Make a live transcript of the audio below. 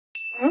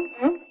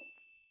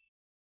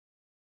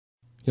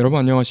여러분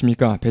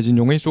안녕하십니까?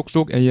 배진용의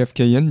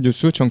쏙쏙afkn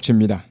뉴스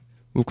정치입니다.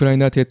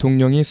 우크라이나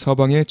대통령이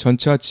서방의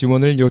전차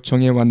지원을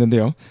요청해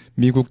왔는데요.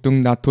 미국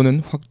등 나토는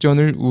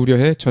확전을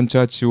우려해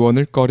전차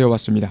지원을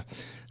꺼려왔습니다.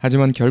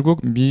 하지만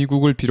결국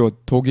미국을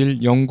비롯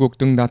독일, 영국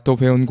등 나토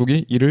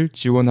회원국이 이를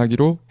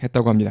지원하기로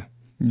했다고 합니다.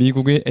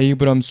 미국의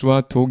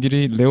에이브람스와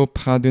독일의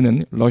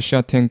레오파드는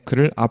러시아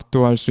탱크를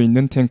압도할 수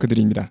있는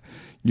탱크들입니다.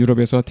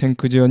 유럽에서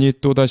탱크 지원이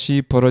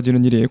또다시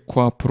벌어지는 일이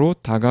코앞으로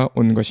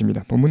다가온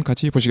것입니다. 본문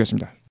같이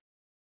보시겠습니다.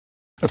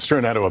 Let's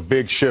turn now to a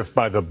big shift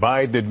by the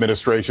Biden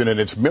administration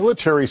and its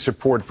military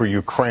support for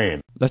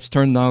Ukraine. Let's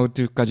turn now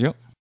to까지요.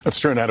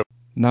 Let's turn now to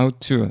now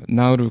to,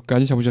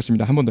 now로까지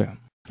잡으셨습니다. 한 번 더요.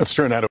 Let's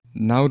turn now to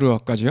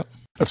now로까지요.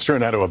 Let's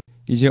turn now to a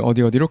이제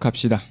어디로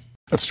갑시다.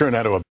 Let's turn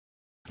now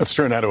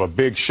to a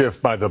big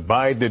shift by the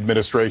Biden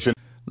administration.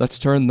 Let's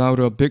turn now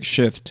to a big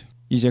shift.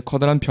 이제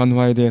커다란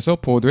변화에 대해서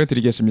보도해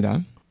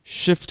드리겠습니다.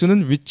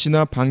 shift는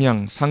위치나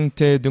방향,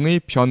 상태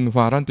등의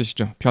변화란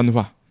뜻이죠.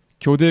 변화.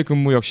 교대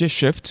근무 역시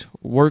shift,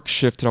 work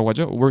shift라고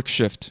하죠. work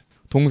shift.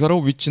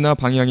 동사로 위치나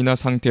방향이나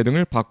상태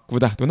등을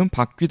바꾸다 또는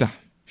바뀌다.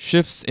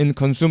 shifts in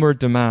consumer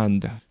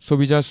demand.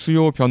 소비자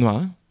수요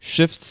변화.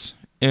 shifts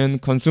in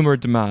consumer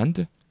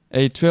demand.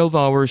 A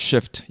 12-hour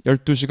shift.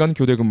 12시간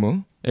교대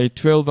근무. A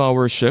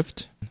 12-hour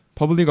shift.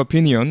 Public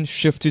opinion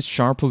shifted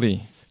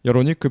sharply.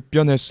 여론이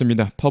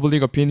급변했습니다.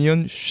 Public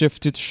opinion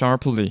shifted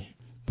sharply.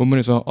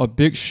 본문에서 a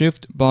big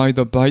shift by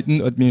the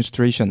Biden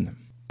administration.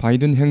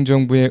 바이든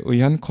행정부에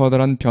의한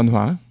커다란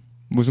변화.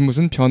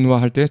 무슨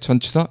변화할 때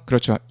전치사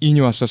그렇죠. 인이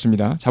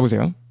왔었습니다.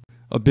 잡으세요.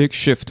 A big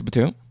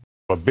shift부터요.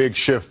 A big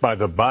shift by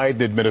the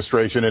Biden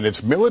administration and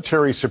its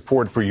military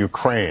support for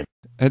Ukraine.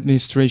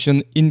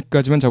 administration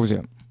in까지만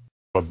잡으세요.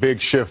 A big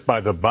shift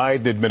by the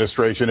Biden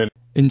administration and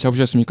in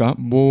잡으셨습니까?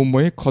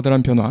 뭐뭐의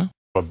커다란 변화.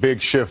 A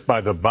big shift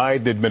by the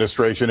Biden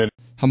administration and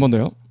한 번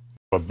더요.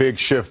 A big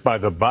shift by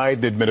the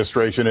Biden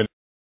administration and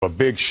A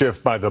big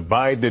shift by the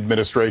Biden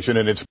administration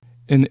and its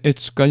in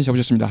its까지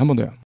잡으셨습니다. 한 번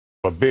더요.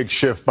 A big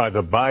shift by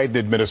the Biden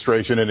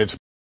administration and its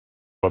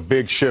A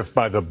big shift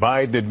by the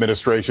Biden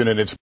administration and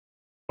its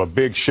A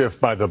big shift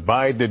by the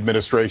Biden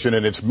administration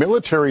and its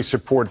military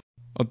support.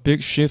 A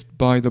big shift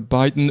by the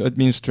Biden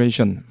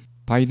administration.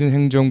 바이든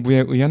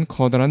행정부에 의한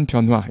커다란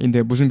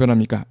변화인데 무슨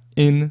변화입니까?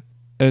 In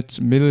its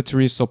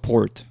military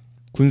support.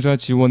 군사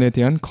지원에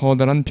대한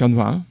커다란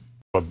변화.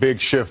 A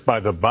big shift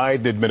by the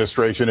Biden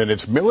administration and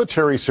its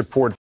military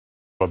support.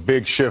 A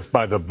big shift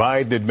by the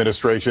Biden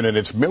administration and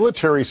its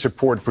military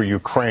support for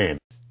Ukraine.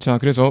 자,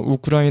 그래서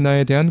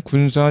우크라이나에 대한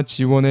군사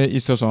지원에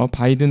있어서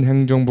바이든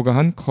행정부가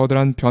한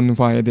커다란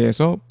변화에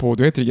대해서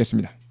보도해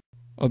드리겠습니다.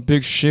 A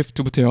big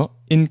shift부터요.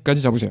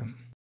 in까지 잡으세요.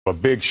 A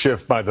big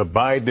shift by the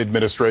Biden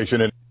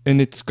administration and in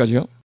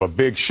its까지요. A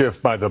big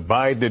shift by the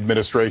Biden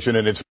administration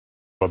and its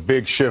A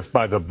big shift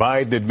by the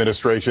Biden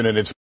administration and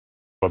its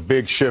A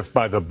big shift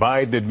by the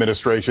Biden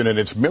administration and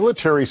its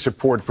military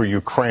support for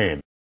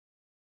Ukraine.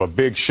 A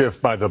big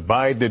shift by the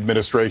Biden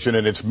administration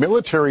and its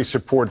military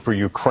support for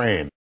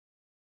Ukraine.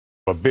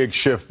 A big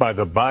shift by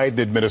the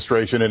Biden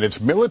administration and its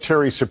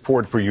military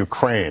support for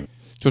Ukraine.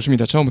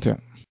 좋습니다. 처음부터요.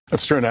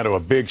 Let's turn now to a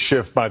big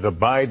shift by the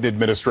Biden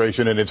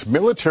administration and its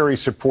military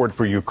support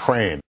for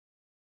Ukraine.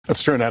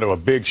 Let's turn now to a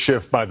big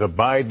shift by the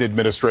Biden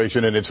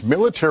administration and its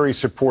military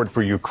support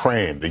for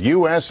Ukraine. The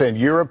U.S. and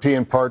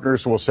European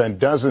partners will send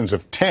dozens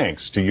of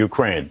tanks to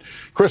Ukraine.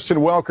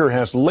 Kristen Welker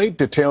has late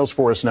details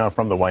for us now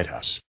from the White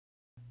House.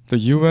 The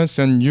U.S.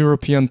 and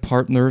European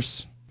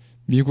partners,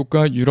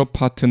 미국과 유럽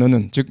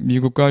파트너는, 즉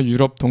미국과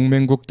유럽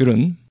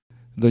동맹국들은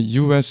the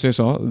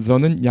U.S.에서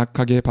the는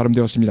약하게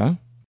발음되었습니다.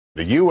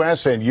 The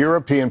U.S. and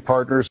European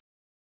partners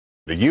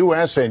will까지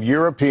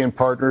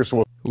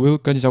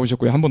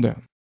잡으셨고요. 한 번 더요.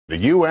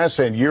 The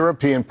U.S. and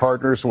European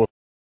partners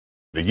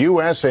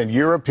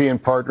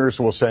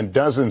will send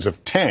dozens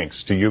of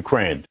tanks to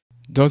Ukraine.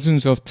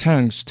 Dozens of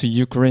tanks to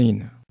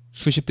Ukraine.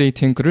 수십 대의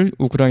탱크를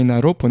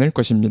우크라이나로 보낼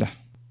것입니다.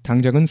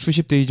 당장은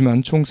수십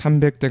대이지만 총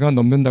 300대가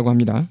넘는다고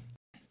합니다.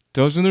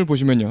 dozen을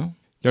보시면요.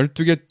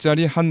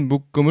 12개짜리 한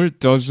묶음을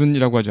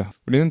dozen이라고 하죠.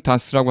 우리는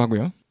다스라고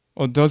하고요.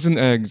 A dozen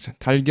eggs,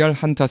 달걀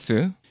한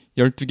타스,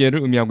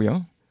 12개를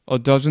의미하고요. A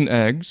dozen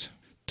eggs,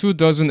 2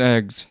 dozen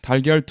eggs,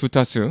 달걀 두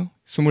타스,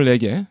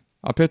 24개.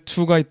 앞에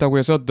 2가 있다고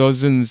해서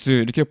dozens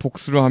이렇게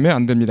복수로 하면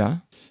안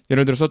됩니다.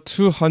 예를 들어서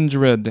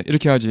 200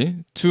 이렇게 하지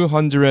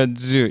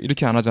 200s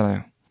이렇게 안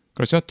하잖아요.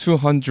 그렇죠?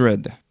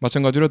 200.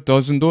 마찬가지로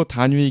dozen도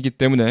단위이기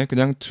때문에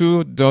그냥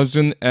 2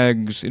 dozen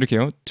eggs 이렇게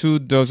해요.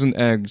 2 dozen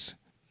eggs.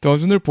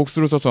 dozen을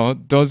복수로 써서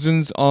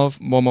dozens of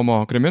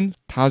뭐뭐뭐 그러면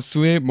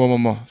다수의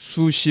뭐뭐뭐,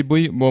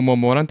 수십의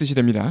뭐뭐뭐란 뜻이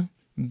됩니다.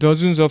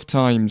 dozens of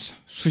times,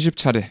 수십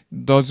차례.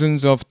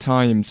 dozens of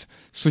times,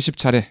 수십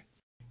차례.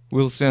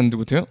 will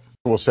send부터요.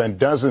 Will send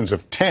dozens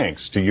of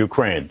tanks to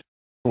Ukraine.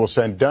 Will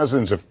send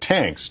dozens of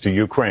tanks to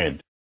Ukraine.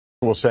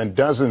 Will send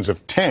dozens of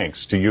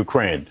tanks to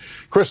Ukraine.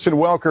 Kristen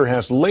Welker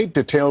has late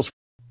details.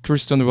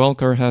 Kristen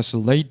Welker has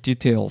late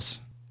details.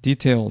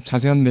 detail,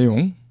 자세한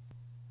내용.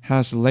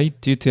 has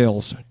late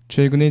details.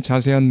 최근의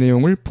자세한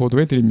내용을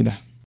보도해 드립니다.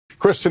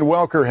 Kristen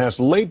Welker has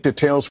late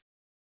details.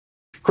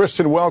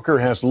 Kristen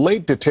Welker has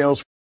late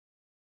details.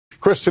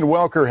 Kristen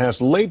Welker has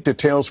late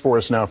details for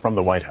us now from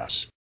the White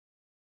House.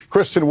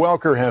 Kristen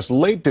Welker has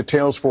late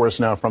details for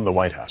us now from the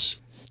White House.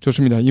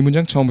 좋습니다. 이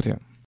문장 처음부터요.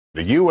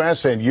 The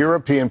U.S. and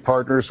European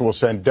partners will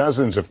send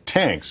dozens of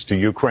tanks to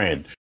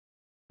Ukraine.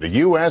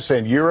 The U.S.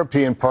 and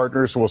European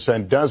partners will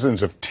send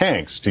dozens of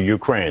tanks to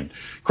Ukraine.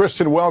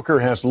 Kristen Welker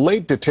has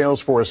late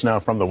details for us now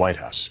from the White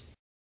House.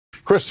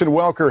 Kristen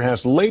Welker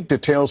has late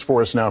details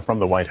for us now from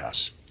the White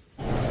House.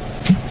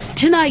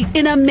 Tonight,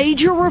 in a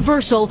major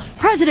reversal,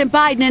 President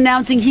Biden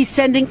announcing he's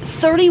sending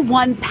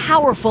 31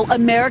 powerful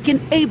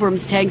American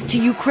Abrams tanks to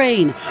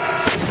Ukraine.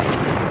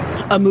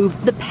 A move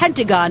the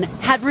Pentagon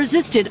had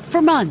resisted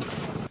for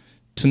months.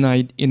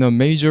 Tonight in a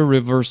major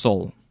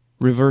reversal.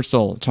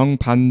 reversal,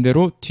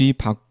 정반대로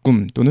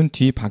뒤바꿈 또는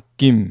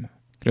뒤바뀜.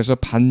 그래서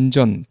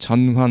반전,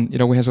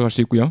 전환이라고 해석할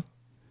수 있고요.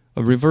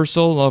 A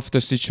reversal of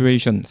the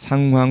situation,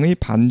 상황의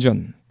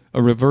반전.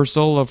 A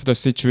reversal of the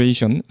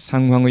situation,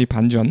 상황의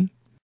반전.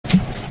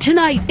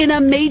 Tonight in a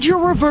major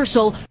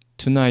reversal.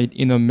 Tonight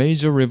in a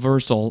major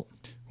reversal.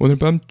 오늘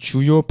밤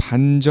주요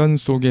반전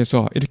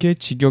속에서 이렇게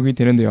직역이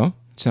되는데요.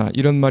 자,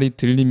 이런 말이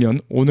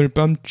들리면 오늘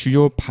밤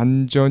주요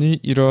반전이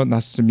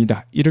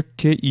일어났습니다.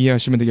 이렇게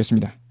이해하시면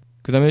되겠습니다.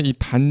 그 다음에 이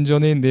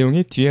반전의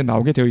내용이 뒤에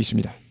나오게 되어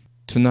있습니다.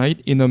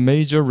 Tonight in a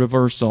major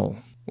reversal.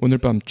 오늘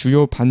밤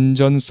주요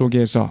반전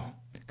속에서.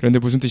 그런데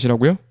무슨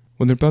뜻이라고요?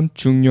 오늘 밤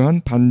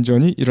중요한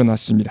반전이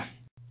일어났습니다.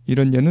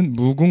 이런 예는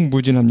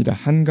무궁무진합니다.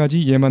 한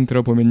가지 예만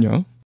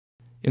들어보면요.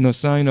 In a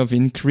sign of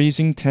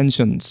increasing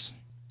tensions.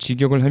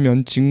 직역을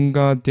하면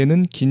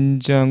증가되는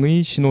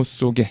긴장의 신호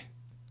속에.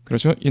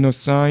 그렇죠? In a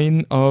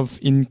sign of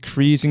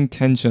increasing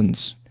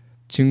tensions.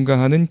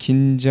 증가하는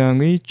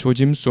긴장의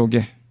조짐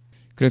속에.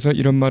 그래서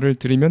이런 말을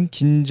들으면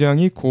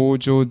긴장이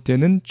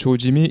고조되는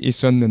조짐이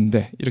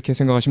있었는데 이렇게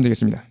생각하시면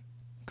되겠습니다.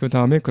 그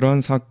다음에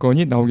그러한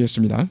사건이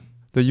나오겠습니다.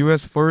 The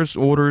U.S. first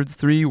ordered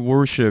 3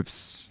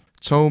 warships.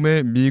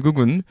 처음에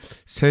미국은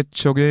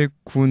 3척의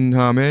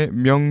군함에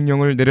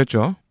명령을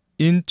내렸죠.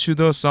 Into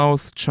the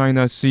South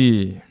China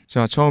Sea.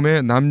 자,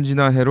 처음에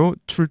남진하해로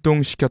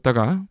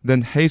출동시켰다가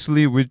then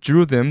hastily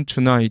withdrew them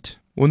tonight.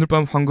 오늘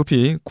밤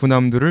황급히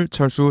군함들을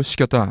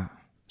철수시켰다.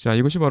 자,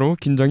 이것이 바로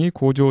긴장이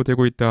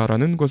고조되고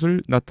있다라는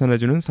것을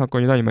나타내주는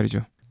사건이다 이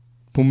말이죠.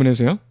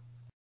 본문에서요.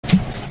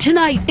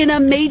 Tonight in a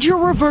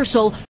major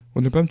reversal.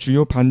 오늘 밤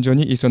주요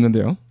반전이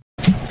있었는데요.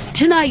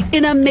 Tonight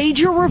in a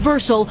major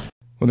reversal.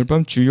 오늘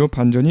밤 주요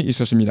반전이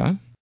있었습니다.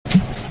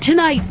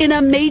 Tonight in a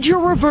major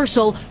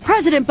reversal,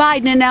 President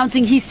Biden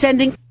announcing he's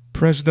sending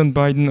President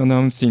Biden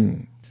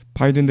announcing.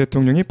 바이든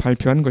대통령이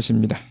발표한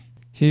것입니다.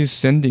 He's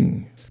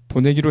sending.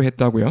 보내기로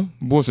했다고요?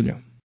 무엇을요?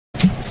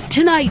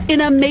 Tonight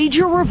in a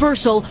major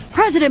reversal,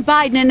 President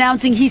Biden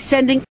announcing he's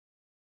sending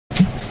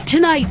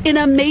Tonight in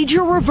a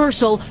major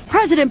reversal,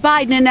 President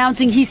Biden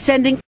announcing he's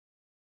sending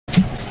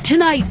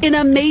Tonight in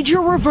a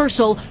major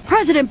reversal,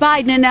 President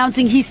Biden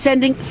announcing he's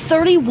sending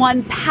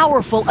 31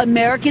 powerful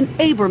American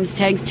Abrams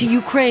tanks to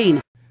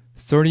Ukraine.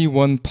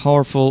 31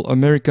 powerful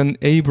American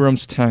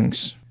Abrams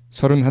tanks.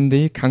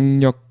 31대의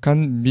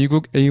강력한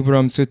미국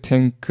에이브람스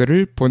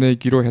탱크를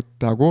보내기로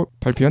했다고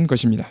발표한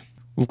것입니다.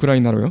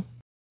 우크라이나로요.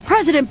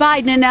 President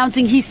Biden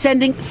announcing he's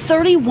sending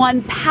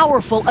 31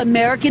 powerful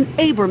American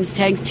Abrams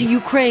tanks to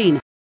Ukraine.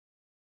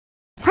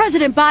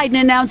 President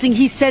Biden announcing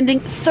he's sending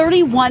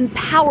 31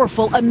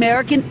 powerful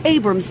American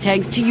Abrams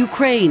tanks to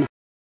Ukraine.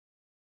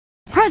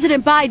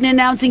 President Biden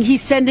announcing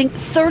he's sending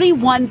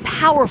 31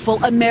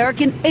 powerful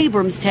American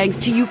Abrams tanks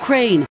to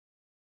Ukraine.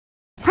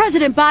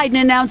 President Biden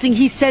announcing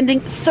he's sending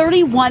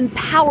 31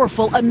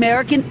 powerful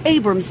American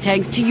Abrams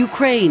tanks to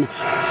Ukraine.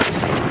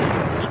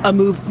 A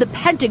move the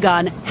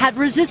Pentagon had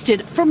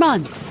resisted for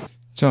months.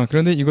 자,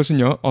 그런데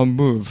이것은요, a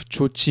move,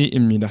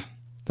 조치입니다.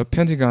 The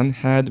Pentagon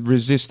had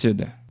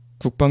resisted.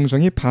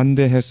 국방성이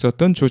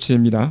반대했었던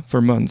조치입니다.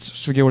 For months,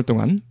 수개월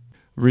동안.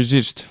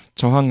 Resist,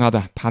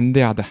 저항하다,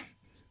 반대하다.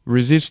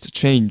 Resist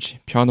change,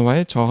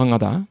 변화에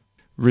저항하다.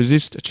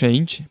 Resist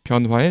change,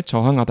 변화에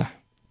저항하다.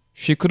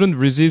 She couldn't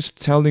resist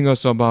telling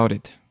us about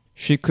it.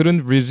 She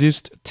couldn't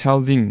resist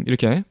telling,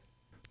 이렇게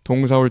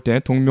동사 올 때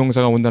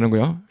동명사가 온다는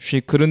거요.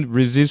 She couldn't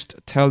resist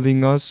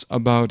telling us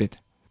about it.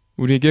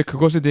 우리에게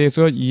그것에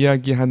대해서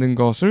이야기하는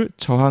것을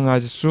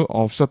저항할 수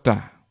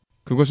없었다.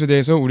 그것에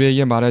대해서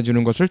우리에게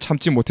말해주는 것을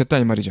참지 못했다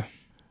이 말이죠.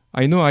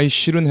 I know I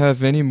shouldn't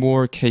have any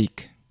more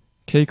cake.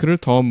 케이크를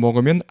더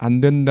먹으면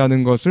안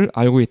된다는 것을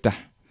알고 있다.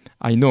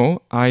 I know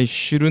I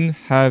shouldn't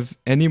have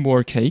any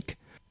more cake,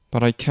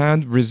 but I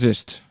can't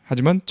resist.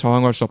 하지만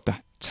저항할 수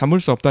없다. 참을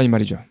수 없다 이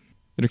말이죠.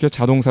 이렇게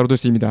자동사로도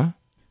쓰입니다.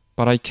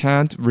 But I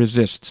can't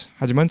resist.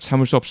 하지만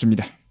참을 수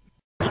없습니다.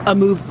 A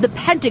move the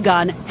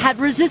Pentagon had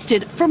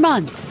resisted for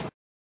months.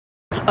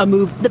 A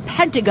move the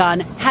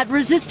Pentagon had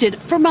resisted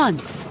for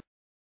months.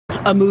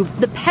 A move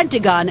the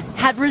Pentagon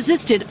had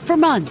resisted for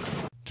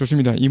months.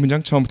 좋습니다. 이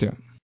문장 처음부터요.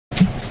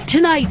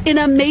 Tonight, in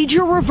a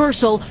major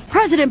reversal,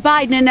 President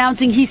Biden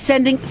announcing he's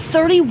sending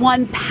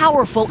 31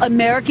 powerful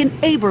American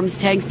Abrams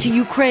tanks to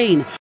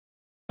Ukraine.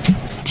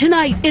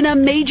 Tonight, in a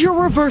major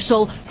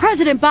reversal,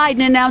 President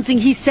Biden announcing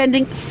he's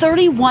sending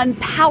 31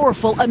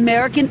 powerful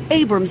American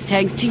Abrams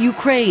tanks to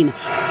Ukraine.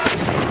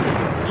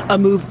 A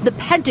move the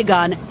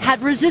Pentagon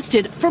had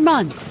resisted for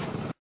months.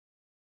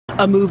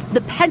 A move the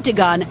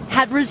Pentagon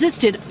had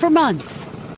resisted for months.